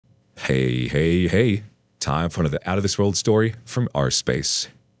Hey. Time for another out-of-this-world story from our space.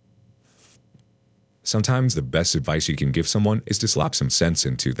 Sometimes the best advice you can give someone is to slap some sense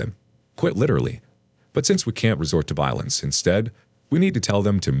into them. Quite literally. But since we can't resort to violence, instead, we need to tell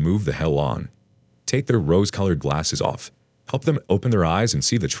them to move the hell on. Take their rose-colored glasses off. Help them open their eyes and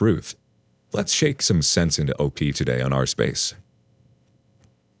see the truth. Let's shake some sense into OP today on our space.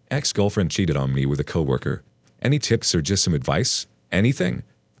 Ex-girlfriend cheated on me with a coworker. Any tips or just some advice? Anything?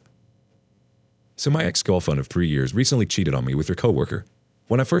 So my ex-girlfriend of 3 years recently cheated on me with her coworker.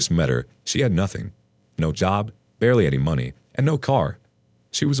 When I first met her, she had nothing. No job, barely any money, and no car.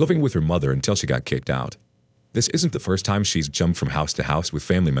 She was living with her mother until she got kicked out. This isn't the first time she's jumped from house to house with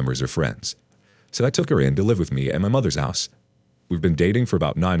family members or friends. So I took her in to live with me at my mother's house. We've been dating for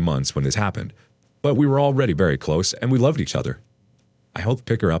about 9 months when this happened, but we were already very close and we loved each other. I helped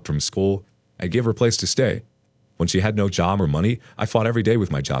pick her up from school. I gave her a place to stay. When she had no job or money, I fought every day with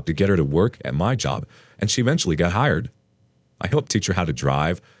my job to get her to work at my job, and she eventually got hired. I helped teach her how to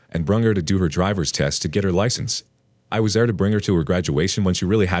drive and brung her to do her driver's test to get her license. I was there to bring her to her graduation when she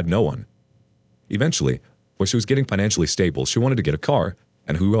really had no one. Eventually, when she was getting financially stable, she wanted to get a car,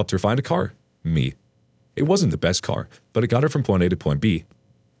 and who helped her find a car? Me. It wasn't the best car, but it got her from point A to point B.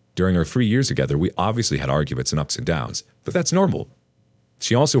 During our 3 years together, we obviously had arguments and ups and downs, but that's normal.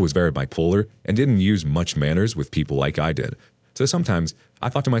 She also was very bipolar and didn't use much manners with people like I did, so sometimes I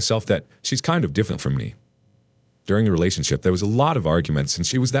thought to myself that she's kind of different from me. During the relationship, there was a lot of arguments, and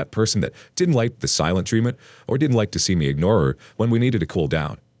she was that person that didn't like the silent treatment or didn't like to see me ignore her when we needed to cool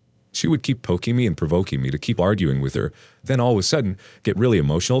down. She would keep poking me and provoking me to keep arguing with her, then all of a sudden get really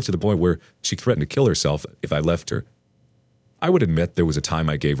emotional to the point where she threatened to kill herself if I left her. I would admit there was a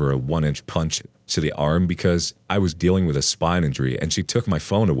time I gave her a 1-inch punch to the arm because I was dealing with a spine injury and she took my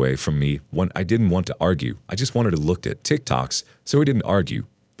phone away from me when I didn't want to argue. I just wanted to look at TikToks, so we didn't argue.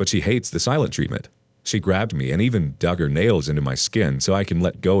 But she hates the silent treatment. She grabbed me and even dug her nails into my skin so I can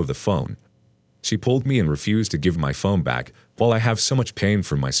let go of the phone. She pulled me and refused to give my phone back while I have so much pain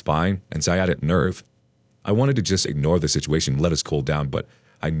from my spine and sciatic nerve. I wanted to just ignore the situation and let us cool down, but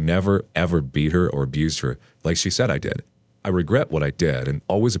I never ever beat her or abused her like she said I did. I regret what I did and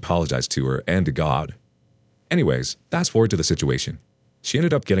always apologize to her and to God. Anyways, fast forward to the situation. She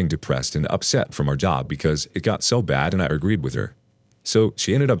ended up getting depressed and upset from our job because it got so bad and I agreed with her. So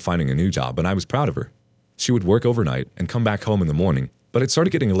she ended up finding a new job and I was proud of her. She would work overnight and come back home in the morning, but it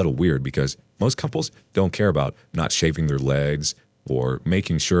started getting a little weird because most couples don't care about not shaving their legs or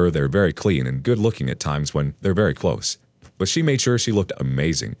making sure they're very clean and good looking at times when they're very close. But she made sure she looked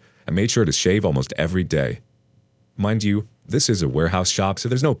amazing and made sure to shave almost every day. Mind you, this is a warehouse shop, so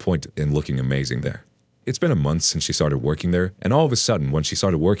there's no point in looking amazing there. It's been a month since she started working there, and all of a sudden, when she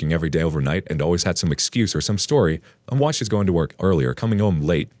started working every day overnight and always had some excuse or some story on why she's going to work earlier, coming home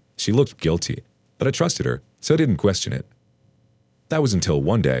late, she looked guilty. But I trusted her, so I didn't question it. That was until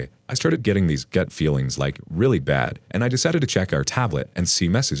one day, I started getting these gut feelings like really bad, and I decided to check our tablet and see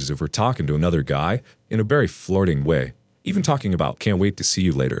messages of her talking to another guy in a very flirting way, even talking about can't wait to see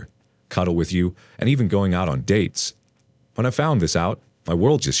you later, cuddle with you, and even going out on dates. When I found this out, my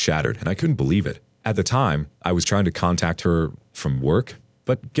world just shattered and I couldn't believe it. At the time, I was trying to contact her from work,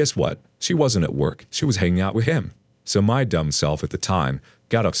 but guess what? She wasn't at work. She was hanging out with him. So my dumb self at the time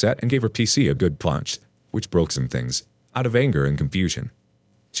got upset and gave her PC a good punch, which broke some things, out of anger and confusion.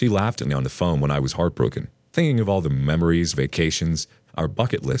 She laughed at me on the phone when I was heartbroken, thinking of all the memories, vacations, our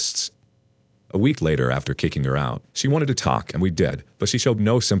bucket lists. A week later, after kicking her out, she wanted to talk, and we did, but she showed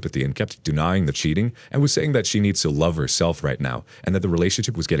no sympathy and kept denying the cheating and was saying that she needs to love herself right now and that the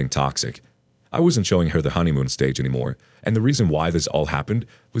relationship was getting toxic. I wasn't showing her the honeymoon stage anymore, and the reason why this all happened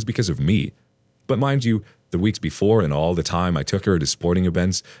was because of me. But mind you, the weeks before and all the time I took her to sporting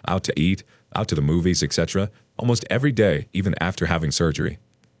events, out to eat, out to the movies, etc., almost every day, even after having surgery.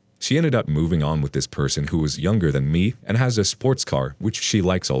 She ended up moving on with this person who was younger than me and has a sports car, which she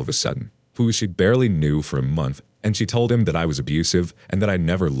likes all of a sudden, who she barely knew for a month, and she told him that I was abusive and that I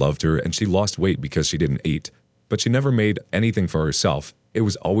never loved her and she lost weight because she didn't eat. But she never made anything for herself. It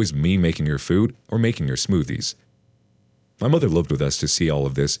was always me making her food or making her smoothies. My mother lived with us to see all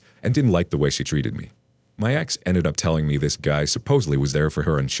of this and didn't like the way she treated me. My ex ended up telling me this guy supposedly was there for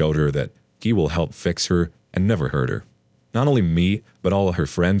her and showed her that he will help fix her and never hurt her. Not only me, but all her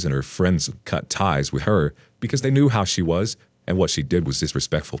friends and her friends cut ties with her because they knew how she was and what she did was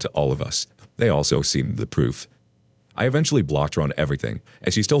disrespectful to all of us. They also seen the proof. I eventually blocked her on everything,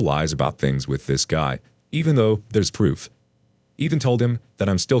 and she still lies about things with this guy, even though there's proof. Even told him that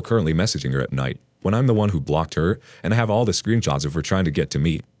I'm still currently messaging her at night, when I'm the one who blocked her, and I have all the screenshots of her trying to get to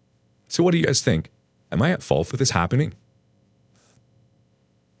me. So what do you guys think? Am I at fault for this happening?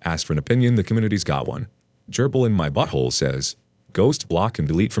 Asked for an opinion, the community's got one. Gerbil in my butthole says, ghost, block, and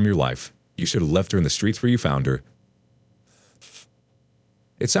delete from your life. You should have left her in the streets where you found her.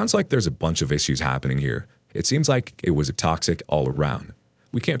 It sounds like there's a bunch of issues happening here. It seems like it was a toxic all around.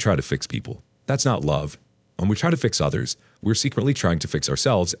 We can't try to fix people. That's not love. When we try to fix others, we're secretly trying to fix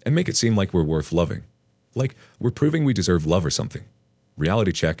ourselves and make it seem like we're worth loving. Like we're proving we deserve love or something.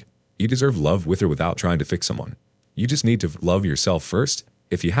 Reality check. You deserve love with or without trying to fix someone. You just need to love yourself first.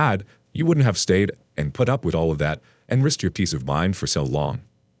 If you had, you wouldn't have stayed and put up with all of that and risked your peace of mind for so long.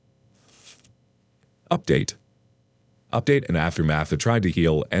 Update and aftermath of trying to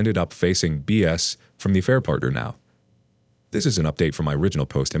heal ended up facing BS from the affair partner now. This is an update from my original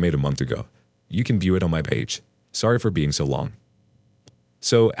post I made a month ago. You can view it on my page. Sorry for being so long.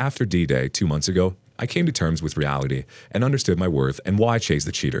 So after D-Day 2 months ago, I came to terms with reality and understood my worth and why I chased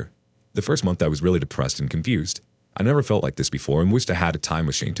the cheater. The first month I was really depressed and confused. I never felt like this before and wished I had a time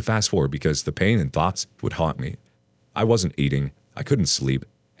machine to fast forward because the pain and thoughts would haunt me. I wasn't eating, I couldn't sleep,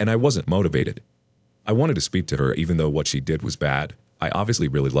 and I wasn't motivated. I wanted to speak to her even though what she did was bad. I obviously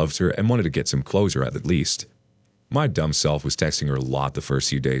really loved her and wanted to get some closure at the least. My dumb self was texting her a lot the first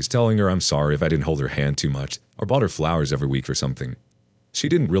few days, telling her I'm sorry if I didn't hold her hand too much or bought her flowers every week or something. She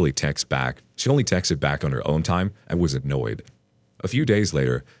didn't really text back. She only texted back on her own time and was annoyed. A few days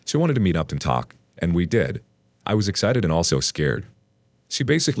later, she wanted to meet up and talk, and we did. I was excited and also scared. She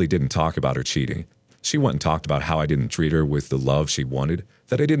basically didn't talk about her cheating. She went and talked about how I didn't treat her with the love she wanted,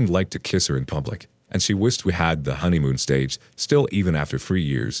 that I didn't like to kiss her in public, and she wished we had the honeymoon stage still even after 3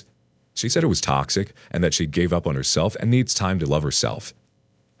 years. She said it was toxic and that she gave up on herself and needs time to love herself.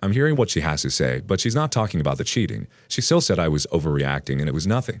 I'm hearing what she has to say, but she's not talking about the cheating. She still said I was overreacting and it was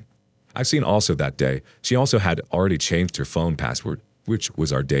nothing. I've seen also that day, she also had already changed her phone password, which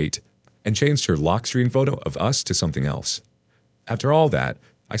was our date, and changed her lock screen photo of us to something else. After all that,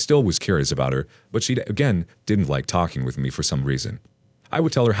 I still was curious about her, but she again didn't like talking with me for some reason. I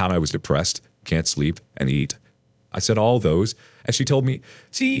would tell her how I was depressed, can't sleep, and eat. I said all those, and she told me,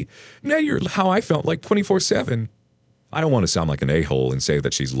 see, now you're how I felt like 24/7. I don't want to sound like an a-hole and say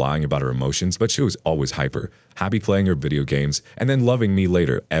that she's lying about her emotions, but she was always hyper, happy playing her video games, and then loving me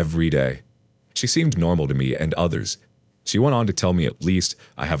later every day. She seemed normal to me and others. She went on to tell me at least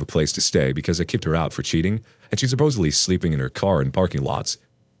I have a place to stay because I kicked her out for cheating, and she's supposedly sleeping in her car in parking lots.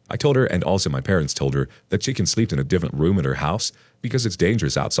 I told her, and also my parents told her, that she can sleep in a different room in her house because it's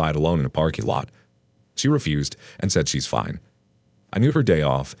dangerous outside alone in a parking lot. She refused and said she's fine. I knew her day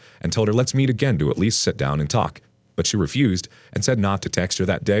off and told her let's meet again to at least sit down and talk, but she refused and said not to text her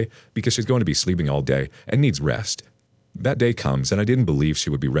that day because she's going to be sleeping all day and needs rest. That day comes and I didn't believe she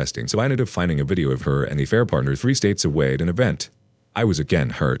would be resting, so I ended up finding a video of her and the affair partner 3 states away at an event. I was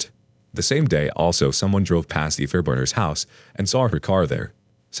again hurt. The same day also someone drove past the affair partner's house and saw her car there.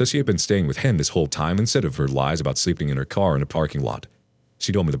 So she had been staying with him this whole time instead of her lies about sleeping in her car in a parking lot.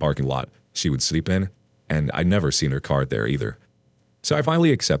 She told me the parking lot she would sleep in, and I'd never seen her car there either. So I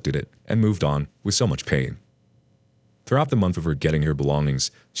finally accepted it and moved on with so much pain. Throughout the month of her getting her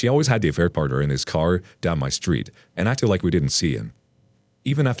belongings, she always had the affair partner in his car down my street and acted like we didn't see him.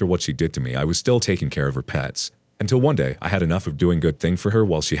 Even after what she did to me, I was still taking care of her pets. Until one day, I had enough of doing good thing for her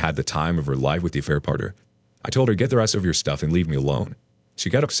while she had the time of her life with the affair partner. I told her, get the rest of your stuff and leave me alone. She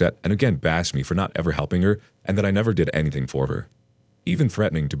got upset and again bashed me for not ever helping her and that I never did anything for her, even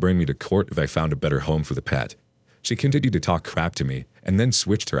threatening to bring me to court if I found a better home for the pet. She continued to talk crap to me and then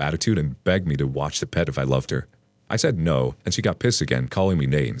switched her attitude and begged me to watch the pet if I loved her. I said no, and she got pissed again, calling me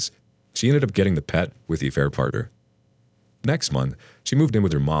names. She ended up getting the pet with the affair partner. Next month, she moved in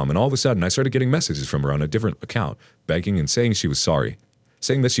with her mom, and all of a sudden I started getting messages from her on a different account, begging and saying she was sorry,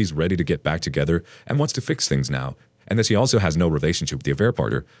 saying that she's ready to get back together and wants to fix things now, and that she also has no relationship with the affair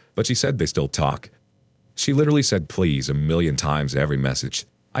partner, but she said they still talk. She literally said please a million times every message.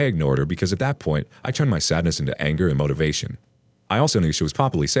 I ignored her because at that point, I turned my sadness into anger and motivation. I also knew she was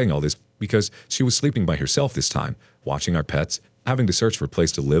probably saying all this because she was sleeping by herself this time, watching our pets, having to search for a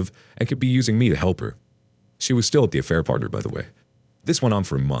place to live, and could be using me to help her. She was still at the affair partner, by the way. This went on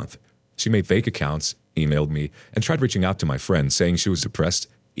for a month. She made fake accounts, emailed me, and tried reaching out to my friends saying she was depressed,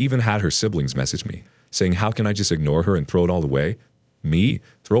 even had her siblings message me, saying how can I just ignore her and throw it all away? Me?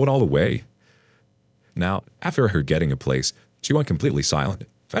 Throw it all away? Now, after her getting a place, she went completely silent.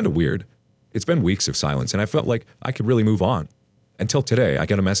 Kinda weird. It's been weeks of silence and I felt like I could really move on. Until today, I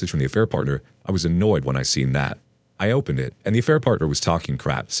got a message from the affair partner. I was annoyed when I seen that. I opened it, and the affair partner was talking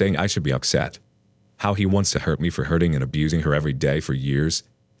crap, saying I should be upset. How he wants to hurt me for hurting and abusing her every day for years.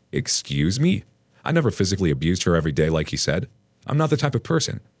 Excuse me? I never physically abused her every day like he said. I'm not the type of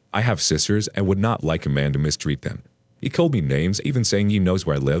person. I have sisters and would not like a man to mistreat them. He called me names, even saying he knows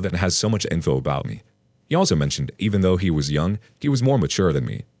where I live and has so much info about me. He also mentioned even though he was young, he was more mature than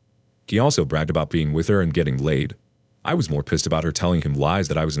me. He also bragged about being with her and getting laid. I was more pissed about her telling him lies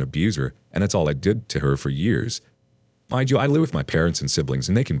that I was an abuser, and that's all I did to her for years. Mind you, I live with my parents and siblings,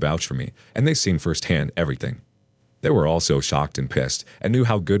 and they can vouch for me, and they've seen firsthand everything. They were also shocked and pissed, and knew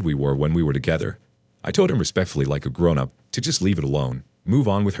how good we were when we were together. I told him respectfully like a grown-up to just leave it alone, move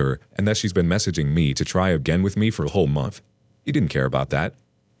on with her, and that she's been messaging me to try again with me for a whole month. He didn't care about that.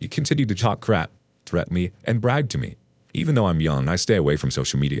 He continued to talk crap, threaten me, and brag to me. Even though I'm young, I stay away from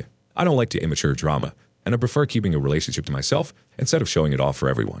social media. I don't like to immature drama, and I prefer keeping a relationship to myself instead of showing it off for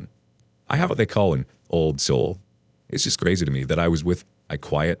everyone. I have what they call an old soul. It's just crazy to me that I was with a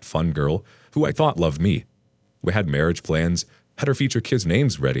quiet, fun girl who I thought loved me. We had marriage plans, had our future kids'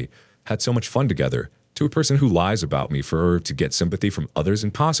 names ready, had so much fun together, to a person who lies about me for her to get sympathy from others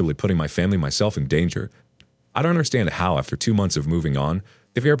and possibly putting my family and myself in danger. I don't understand how, after 2 months of moving on,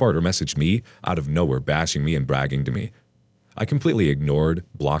 the affair partner messaged me out of nowhere bashing me and bragging to me. I completely ignored,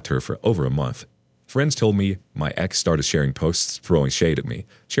 blocked her for over a month. Friends told me my ex started sharing posts throwing shade at me,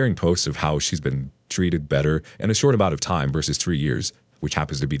 sharing posts of how she's been treated better in a short amount of time versus 3 years, which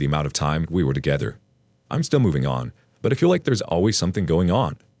happens to be the amount of time we were together. I'm still moving on, but I feel like there's always something going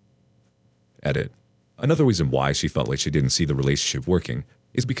on. Edit. Another reason why she felt like she didn't see the relationship working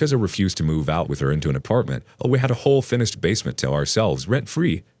is because I refused to move out with her into an apartment, while we had a whole finished basement to ourselves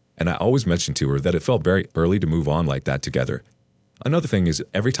rent-free, and I always mentioned to her that it felt very early to move on like that together. Another thing is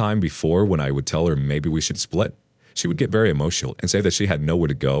every time before when I would tell her maybe we should split, she would get very emotional and say that she had nowhere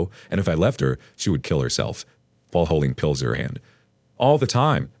to go, and if I left her, she would kill herself, while holding pills in her hand. All the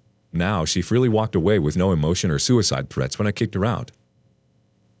time. Now, she freely walked away with no emotion or suicide threats when I kicked her out.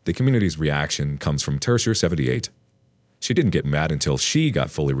 The community's reaction comes from Tertiary78. She didn't get mad until she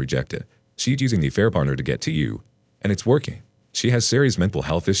got fully rejected. She's using the affair partner to get to you, and it's working. She has serious mental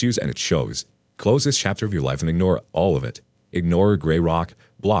health issues, and it shows. Close this chapter of your life and ignore all of it. Ignore her gray rock,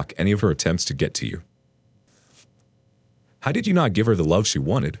 block any of her attempts to get to you. How did you not give her the love she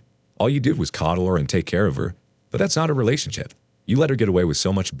wanted? All you did was coddle her and take care of her. But that's not a relationship. You let her get away with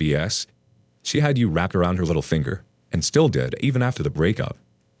so much BS. She had you wrapped around her little finger, and still did, even after the breakup.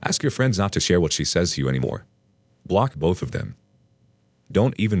 Ask your friends not to share what she says to you anymore. Block both of them.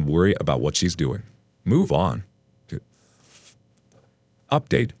 Don't even worry about what she's doing. Move on.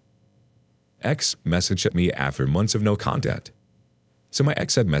 Update. Ex messaged me after months of no contact. So my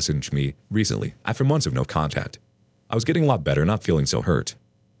ex had messaged me recently after months of no contact. I was getting a lot better, not feeling so hurt.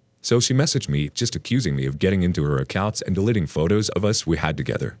 So she messaged me just accusing me of getting into her accounts and deleting photos of us we had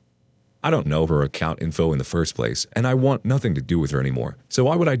together. I don't know her account info in the first place, and I want nothing to do with her anymore, so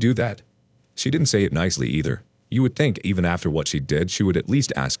why would I do that? She didn't say it nicely either. You would think even after what she did, she would at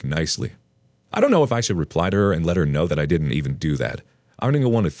least ask nicely. I don't know if I should reply to her and let her know that I didn't even do that. I don't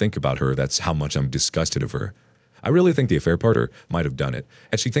even want to think about her, that's how much I'm disgusted of her. I really think the affair partner might have done it,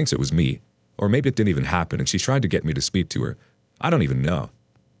 and she thinks it was me. Or maybe it didn't even happen and she tried to get me to speak to her. I don't even know.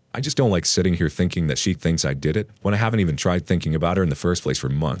 I just don't like sitting here thinking that she thinks I did it when I haven't even tried thinking about her in the first place for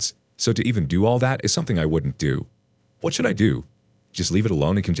months. So to even do all that is something I wouldn't do. What should I do? Just leave it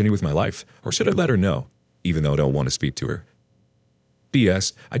alone and continue with my life? Or should I let her know, even though I don't want to speak to her?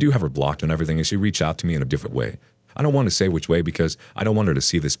 P.S. I do have her blocked on everything and she reached out to me in a different way. I don't want to say which way because I don't want her to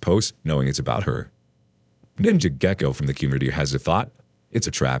see this post knowing it's about her. Ninja Gecko from the community has a thought. It's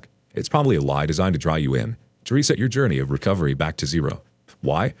a trap. It's probably a lie designed to draw you in, to reset your journey of recovery back to zero.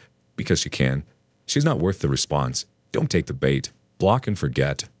 Why? Because she can. She's not worth the response. Don't take the bait. Block and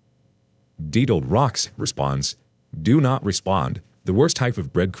forget. Deedled Rocks responds, do not respond. The worst type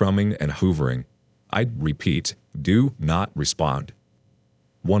of breadcrumbing and hoovering. I repeat, do not respond.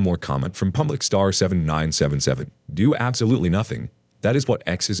 One more comment from Public Star 7977. Do absolutely nothing. That is what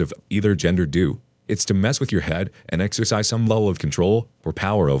exes of either gender do. It's to mess with your head and exercise some level of control or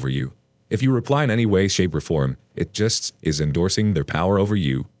power over you. If you reply in any way, shape, or form, it just is endorsing their power over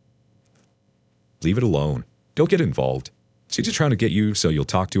you. Leave it alone. Don't get involved. She's just trying to get you so you'll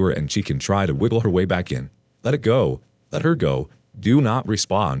talk to her and she can try to wiggle her way back in. Let it go. Let her go. Do not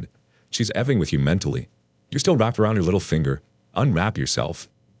respond. She's effing with you mentally. You're still wrapped around her little finger. Unwrap yourself.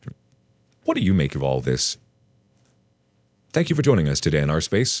 What do you make of all this? Thank you for joining us today in our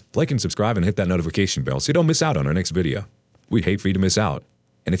space. Like and subscribe and hit that notification bell so you don't miss out on our next video. We'd hate for you to miss out.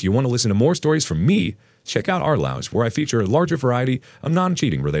 And if you want to listen to more stories from me, check out Our Lounge, where I feature a larger variety of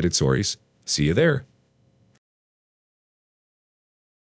non-cheating related stories. See you there.